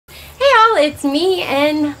it's me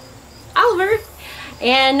and Oliver,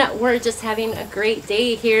 and we're just having a great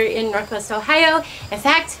day here in Northwest Ohio. In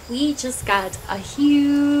fact, we just got a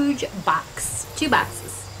huge box, 2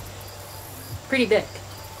 boxes, pretty big,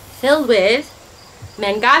 filled with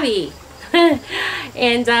Mangave.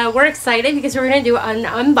 And we're excited because we're going to do an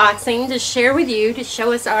unboxing to share with you, to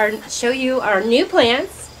show you our new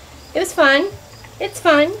plants. It was fun. It's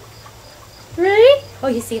fun. Right? Oh,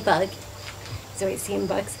 you see a bug. He's always seeing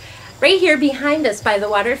bugs. Right here behind us by the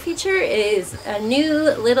water feature is a new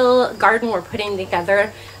little garden we're putting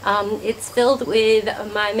together. It's filled with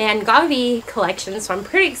my Mangave collection, so I'm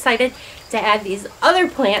pretty excited to add these other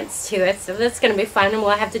plants to it. So that's going to be fun, and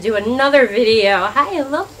we'll have to do another video. Hi, I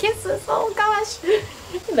love kisses. Oh gosh,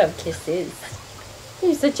 I love kisses.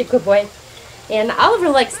 You're such a good boy. And Oliver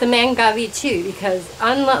likes the Mangave too, because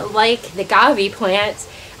unlike the Gave plant,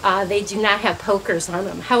 they do not have pokers on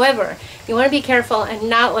them. However, you want to be careful and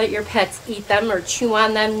not let your pets eat them or chew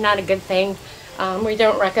on them. Not a good thing. We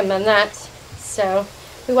don't recommend that. So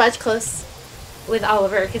we watch close with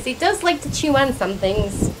Oliver because he does like to chew on some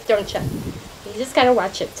things, don't you? You just gotta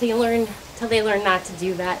watch it till they learn not to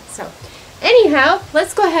do that. So anyhow,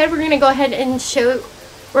 let's go ahead. We're gonna go ahead and show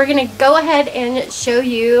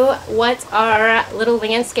you what our little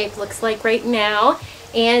landscape looks like right now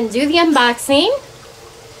and do the unboxing.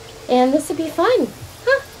 And this would be fun,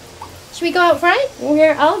 huh? Should we go out front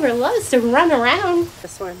where Oliver loves to run around?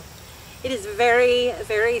 This one. It is very,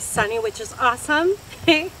 very sunny, which is awesome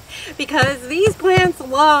because these plants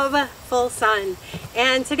love full sun.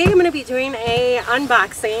 And today I'm going to be doing a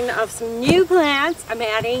unboxing of some new plants I'm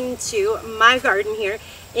adding to my garden here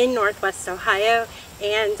in Northwest Ohio.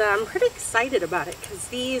 And I'm pretty excited about it because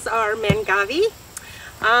these are Mangave.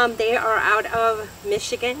 They are out of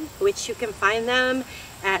Michigan, which you can find them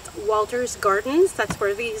at Walter's Gardens. That's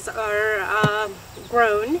where these are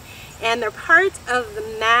grown, and they're part of the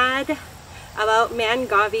Mad About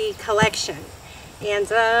Mangave collection. And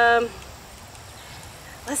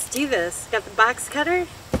let's do this. Got the box cutter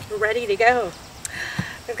ready to go.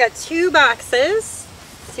 We've got 2 boxes,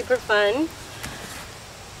 super fun.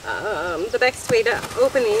 The best way to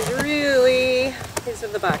open these really is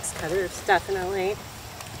with the box cutters, definitely.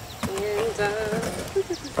 And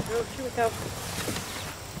oh, here we go.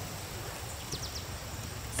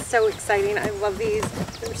 So exciting. I love these.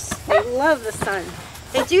 They love the sun.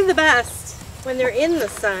 They do the best when they're in the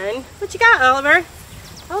sun. What you got, Oliver?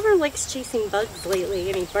 Oliver likes chasing bugs lately,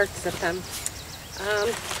 and he barks at them.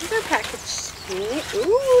 Here's our package.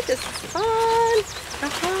 Ooh, this is fun.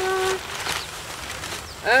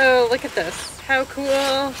 Oh, look at this. How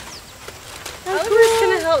cool. Oliver's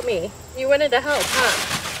gonna help me. You wanted to help,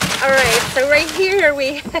 huh? Alright, so right here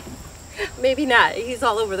we maybe not. He's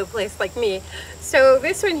all over the place like me. So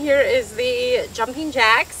this one here is the jumping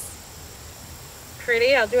jacks.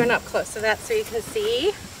 Pretty. I'll do an up close of that so you can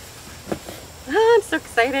see. Oh, I'm so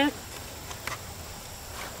excited.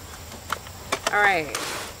 Alright.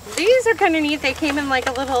 These are kind of neat. They came in like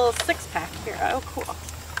a little 6-pack here. Oh, cool.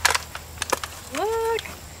 Look.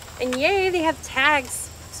 And yay, they have tags.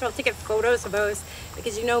 So I'll take photos of those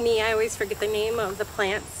because you know me, I always forget the name of the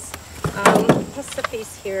plants. What's the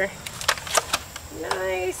piece here?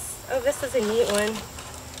 Nice. Oh, this is a neat one.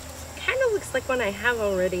 Kind of looks like one I have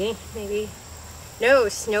already, maybe. No,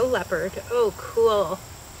 snow leopard. Oh, cool.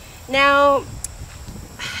 Now,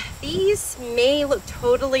 these may look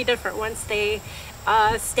totally different once they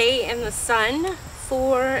stay in the sun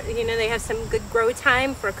for, you know, they have some good grow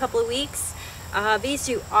time for a couple of weeks. These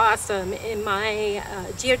do awesome in my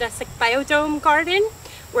geodesic biodome garden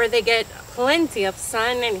where they get plenty of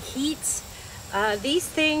sun and heat. These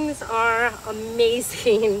things are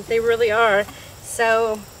amazing. They really are.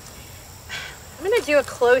 So I'm going to do a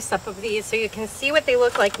close-up of these so you can see what they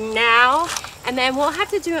look like now, and then we'll have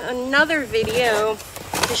to do another video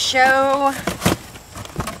to show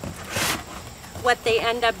what they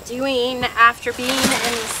end up doing after being in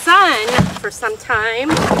the sun for some time.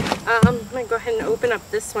 I'm going to go ahead and open up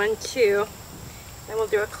this one too, and we'll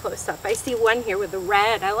do a close-up. I see one here with the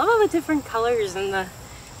red. I love all the different colors, and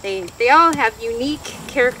they all have unique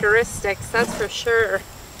characteristics, that's for sure.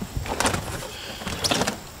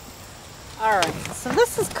 Alright, so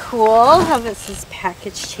this is cool how this is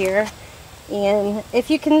packaged here. And if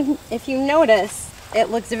you notice, it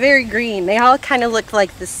looks very green. They all kind of look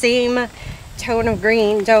like the same tone of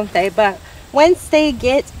green, don't they? But once they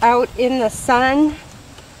get out in the sun,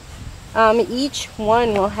 each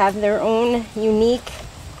one will have their own unique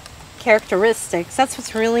characteristics. That's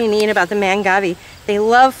what's really neat about the Mangave. They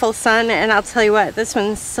love full sun, and I'll tell you what, this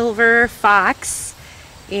one's silver fox,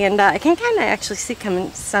 and I can kind of actually see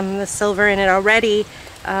some of the silver in it already.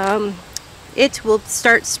 it will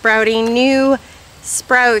start sprouting new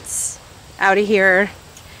sprouts out of here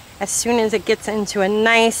as soon as it gets into a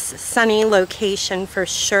nice sunny location for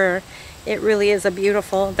sure. It really is a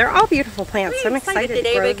beautiful, they're all beautiful plants. I'm excited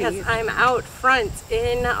today to grow because these. I'm out front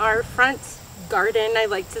in our front garden, I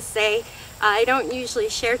like to say. I don't usually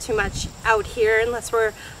share too much out here unless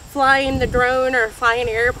we're flying the drone or flying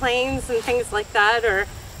airplanes and things like that, or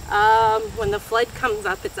when the flood comes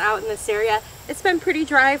up, it's out in this area. It's been pretty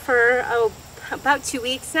dry for about 2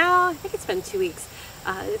 weeks now. I think it's been 2 weeks.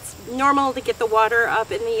 It's normal to get the water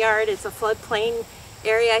up in the yard. It's a floodplain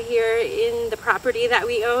area here in the property that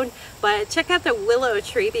we own, but check out the willow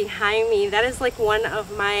tree behind me. That is like one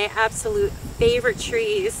of my absolute favorite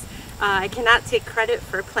trees. I cannot take credit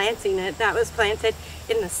for planting it. That was planted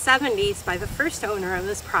in the 70s by the first owner of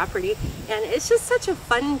this property, and it's just such a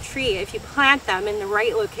fun tree if you plant them in the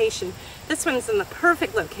right location. This one's in the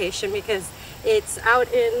perfect location because it's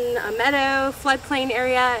out in a meadow floodplain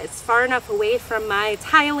area. It's far enough away from my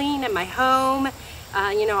tiling and my home,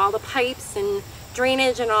 you know, all the pipes and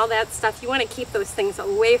drainage and all that stuff. You want to keep those things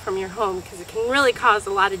away from your home because it can really cause a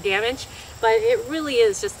lot of damage, but it really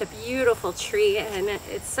is just a beautiful tree, and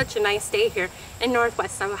it's such a nice day here in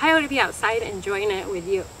Northwest Ohio to be outside enjoying it with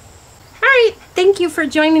you. All right, thank you for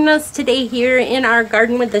joining us today here in our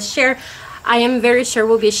garden with the share. I am very sure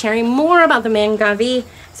we'll be sharing more about the Mangave,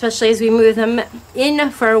 especially as we move them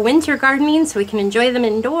in for winter gardening so we can enjoy them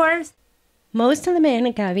indoors. Most of the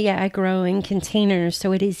Mangave I grow in containers,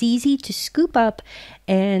 so it is easy to scoop up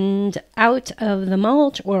and out of the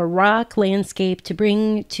mulch or rock landscape to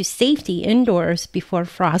bring to safety indoors before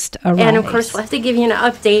frost arrives. And of course, we'll have to give you an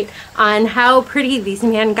update on how pretty these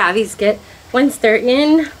Mangaves get once they're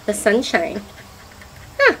in the sunshine.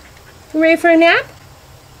 Huh, you ready for a nap?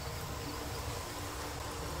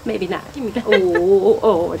 Maybe not.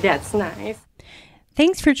 Oh, that's nice.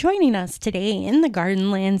 Thanks for joining us today in the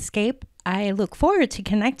garden landscape. I look forward to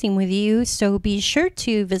connecting with you, so be sure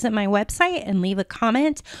to visit my website and leave a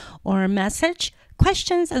comment or a message.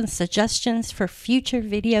 Questions and suggestions for future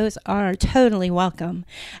videos are totally welcome.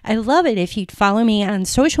 I love it if you'd follow me on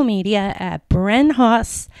social media at Bren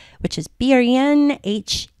Haas, which is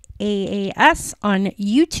BRENHAAS on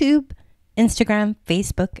YouTube, Instagram,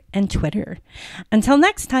 Facebook, and Twitter. Until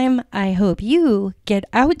next time, I hope you get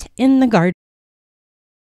out in the garden.